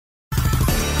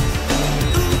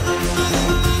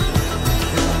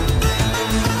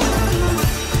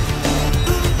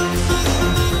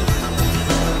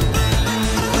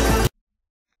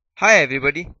Hi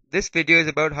everybody, this video is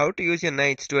about how to use your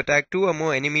knights to attack two or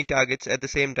more enemy targets at the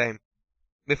same time.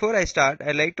 Before I start,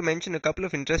 I'd like to mention a couple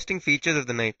of interesting features of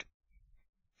the knight.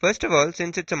 First of all,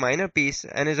 since it's a minor piece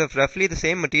and is of roughly the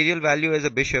same material value as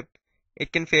a bishop,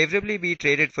 it can favorably be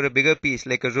traded for a bigger piece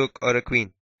like a rook or a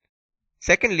queen.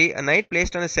 Secondly, a knight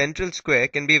placed on a central square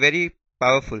can be very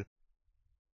powerful.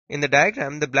 In the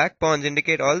diagram, the black pawns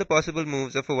indicate all the possible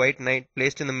moves of a white knight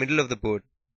placed in the middle of the board.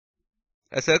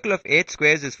 A circle of 8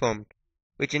 squares is formed,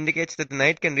 which indicates that the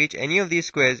knight can reach any of these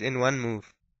squares in one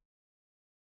move.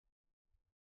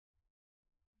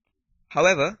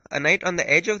 However, a knight on the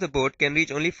edge of the board can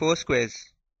reach only 4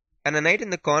 squares, and a knight in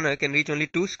the corner can reach only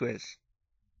 2 squares.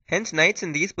 Hence, knights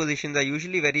in these positions are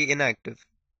usually very inactive.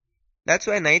 That's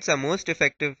why knights are most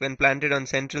effective when planted on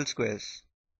central squares.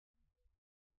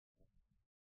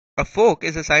 A fork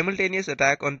is a simultaneous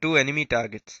attack on two enemy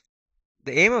targets.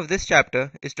 The aim of this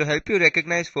chapter is to help you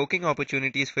recognize forking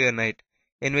opportunities for your knight,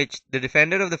 in which the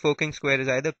defender of the forking square is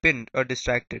either pinned or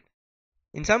distracted.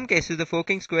 In some cases, the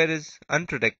forking square is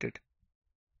unprotected.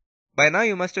 By now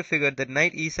you must have figured that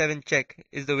knight e7 check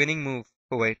is the winning move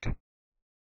for white.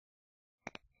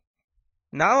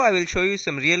 Now I will show you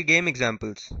some real game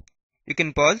examples. You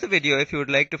can pause the video if you would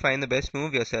like to find the best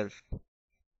move yourself.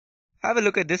 Have a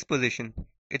look at this position.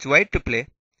 It's white to play.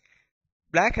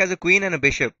 Black has a queen and a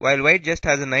bishop, while white just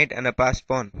has a knight and a passed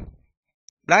pawn.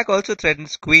 Black also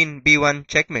threatens queen b1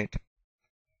 checkmate.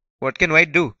 What can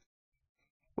white do?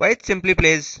 White simply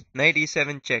plays knight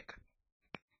e7 check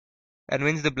and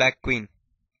wins the black queen.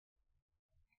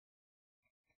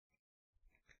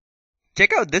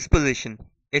 Check out this position.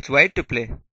 It's white to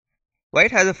play.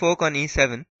 White has a fork on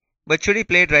e7, but should he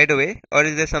play it right away, or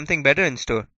is there something better in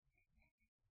store?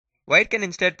 White can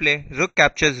instead play rook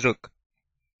captures rook,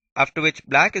 after which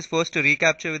black is forced to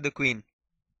recapture with the queen.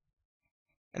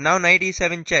 And now knight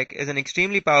e7 check is an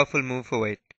extremely powerful move for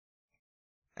white.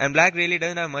 And black really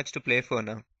doesn't have much to play for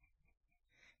now.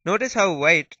 Notice how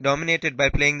white dominated by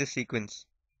playing this sequence.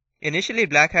 Initially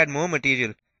black had more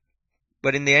material,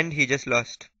 but in the end he just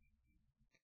lost.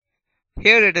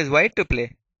 Here it is white to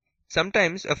play.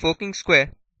 Sometimes a forking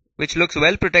square, which looks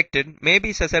well protected, may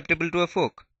be susceptible to a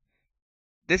fork.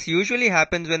 This usually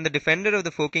happens when the defender of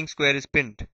the forking square is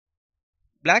pinned.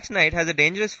 Black's knight has a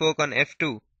dangerous fork on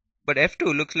f2, but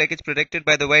f2 looks like it's protected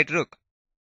by the white rook.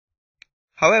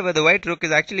 However, the white rook is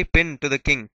actually pinned to the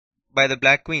king by the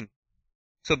black queen.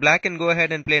 So black can go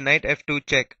ahead and play knight f2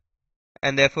 check,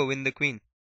 and therefore win the queen.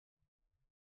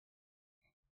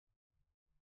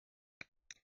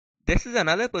 This is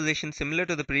another position similar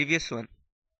to the previous one.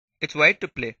 It's white to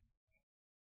play.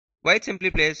 White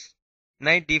simply plays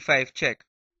knight d5 check,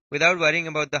 without worrying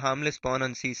about the harmless pawn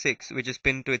on c6, which is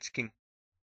pinned to its king.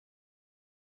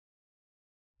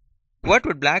 What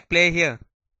would black play here?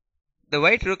 The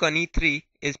white rook on e3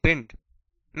 is pinned,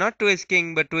 not to his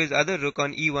king but to his other rook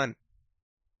on e1.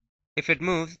 If it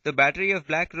moves, the battery of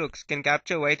black rooks can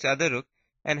capture white's other rook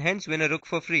and hence win a rook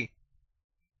for free.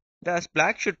 Thus,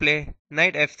 black should play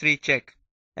knight f3 check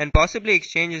and possibly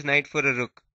exchange his knight for a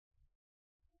rook.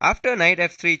 After knight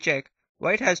f3 check,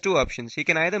 white has two options. He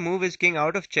can either move his king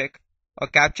out of check or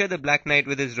capture the black knight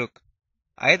with his rook.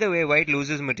 Either way, white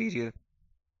loses material.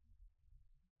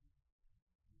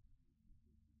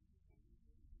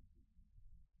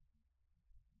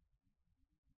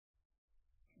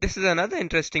 This is another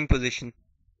interesting position.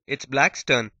 It's black's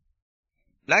turn.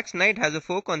 Black's knight has a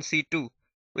fork on c2,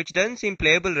 which doesn't seem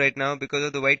playable right now because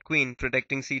of the white queen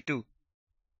protecting c2.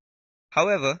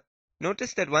 However,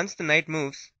 notice that once the knight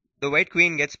moves, the white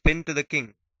queen gets pinned to the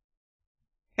king.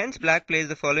 Hence black plays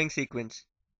the following sequence.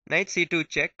 Knight c2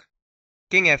 check,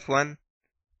 king f1,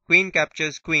 queen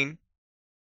captures queen,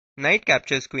 knight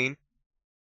captures queen,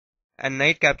 and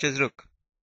knight captures rook.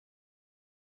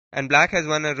 And black has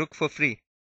won a rook for free.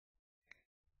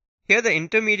 Here the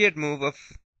intermediate move of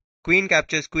queen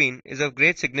captures queen is of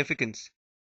great significance.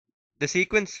 The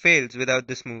sequence fails without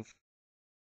this move.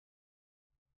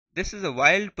 This is a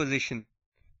wild position.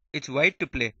 It's white to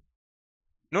play.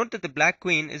 Note that the black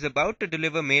queen is about to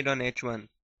deliver mate on h1,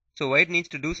 so white needs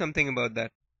to do something about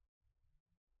that.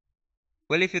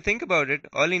 Well, if you think about it,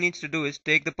 all he needs to do is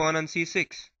take the pawn on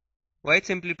c6. White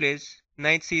simply plays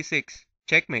knight c6,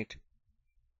 checkmate.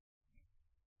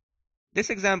 This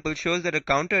example shows that a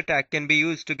counter-attack can be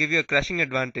used to give you a crushing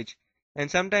advantage, and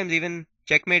sometimes even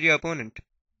checkmate your opponent.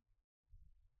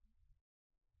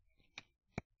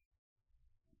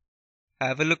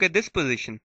 Have a look at this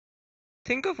position.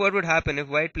 Think of what would happen if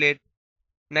white played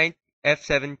knight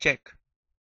f7 check.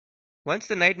 Once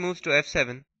the knight moves to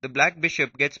f7, the black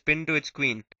bishop gets pinned to its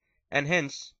queen, and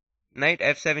hence knight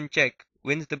f7 check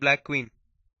wins the black queen.